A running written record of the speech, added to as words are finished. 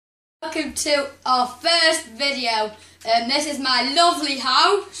Welcome to our first video. This is my lovely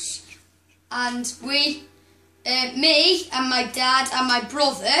house, and me and my dad and my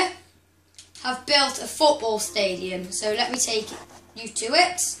brother have built a football stadium. So let me take you to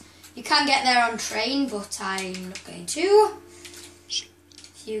it. You can get there on train, but I'm not going to.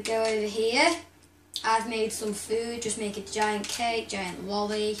 If you go over here, I've made some food. Just make a giant cake, giant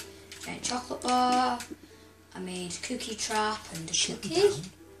lolly, giant chocolate bar. I made cookie trap and a cookie.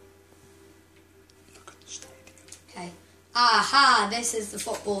 Okay. Aha, this is the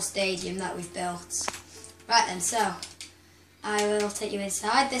football stadium that we've built. Right then, so I will take you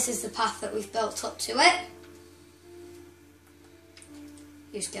inside. This is the path that we've built up to it.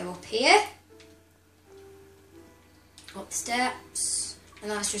 You just go up here, up the steps, and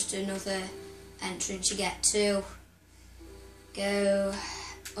that's just another entrance you get to. Go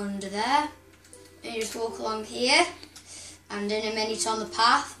under there, and you just walk along here, and in a minute on the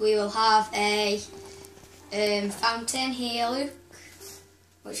path we will have a fountain here, look,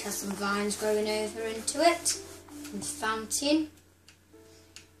 which has some vines growing over into it, and fountain.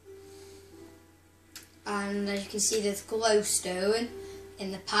 And as you can see, there's glowstone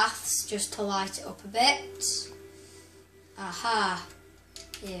in the paths just to light it up a bit. Aha,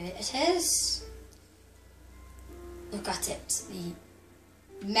 here it is. Look at it, the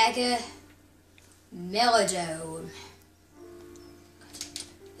Mega Millerdome.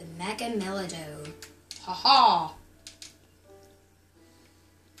 The Mega Millerdome. Haha!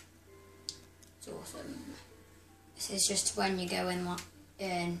 It's awesome. This is just when you go inside.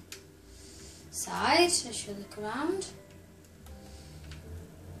 I should look around.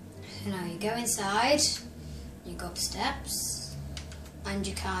 So now you go inside, you go up steps, and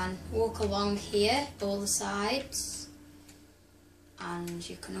you can walk along here, all the sides, and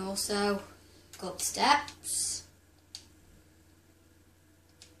you can also go up steps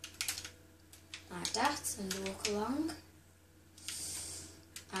like that and walk along.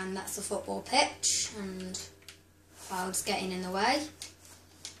 And that's the football pitch, and clouds getting in the way.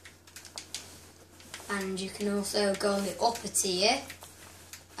 And you can also go on the upper tier,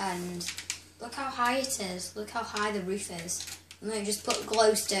 and look how high it is, look how high the roof is. And then just put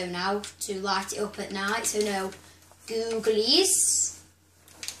glowstone out to light it up at night so no googlies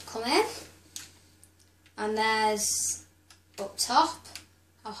come in. And there's up top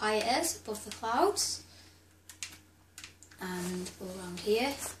how high it is above the clouds, and all around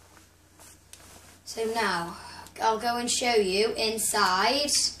here. So now I'll go and show you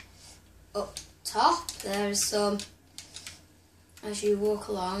inside. Up top there's some, as you walk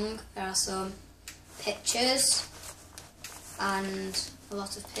along, there are some pictures, and a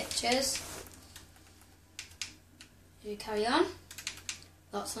lot of pictures. As you carry on,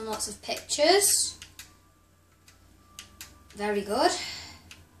 lots and lots of pictures. Very good.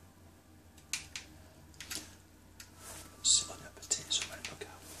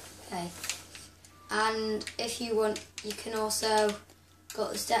 Okay, and if you want, you can also go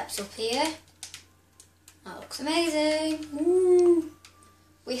up the steps up here. That looks amazing. Woo.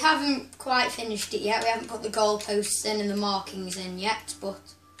 We haven't quite finished it yet. We haven't put the goalposts in and the markings in yet,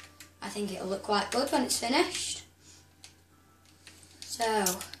 but I think it'll look quite good when it's finished. So,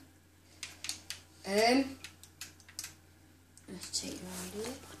 let's take you around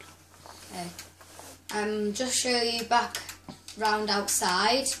here. Okay, just show you back round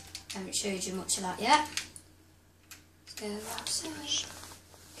outside. I haven't showed you much of that yet. Let's go outside.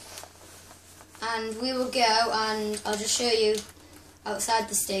 And we will go, and I'll just show you outside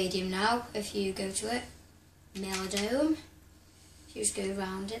the stadium now. If you go to it, Millerdome. If you just go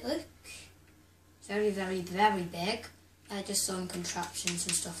around it, look. Very, very, very big. Just some contraptions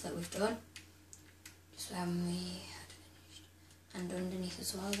and stuff that we've done. Just when we had finished. And underneath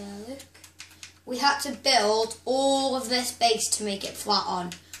as well there, look. We had to build all of this base to make it flat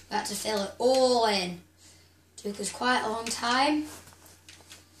on. We had to fill it all in. It took us quite a long time.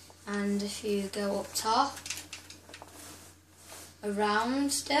 And if you go up top,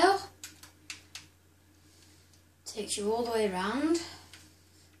 around still, takes you all the way around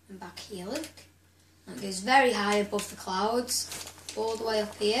and back here, look. And it goes very high above the clouds, all the way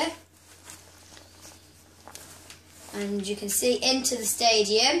up here. And you can see into the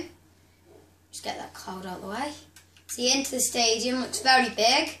stadium. Just get that cloud out of the way. See into the stadium, looks very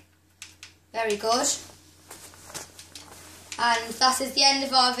big, very good. And that is the end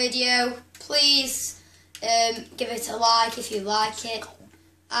of our video. Please give it a like if you like it.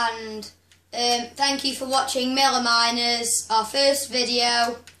 And thank you for watching Miller Miners, our first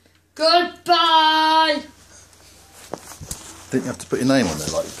video. Goodbye! Didn't you have to put your name on there,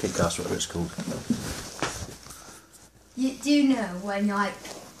 like Kickcast, whatever it's called? You do know when, like,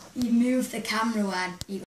 You move the camera when you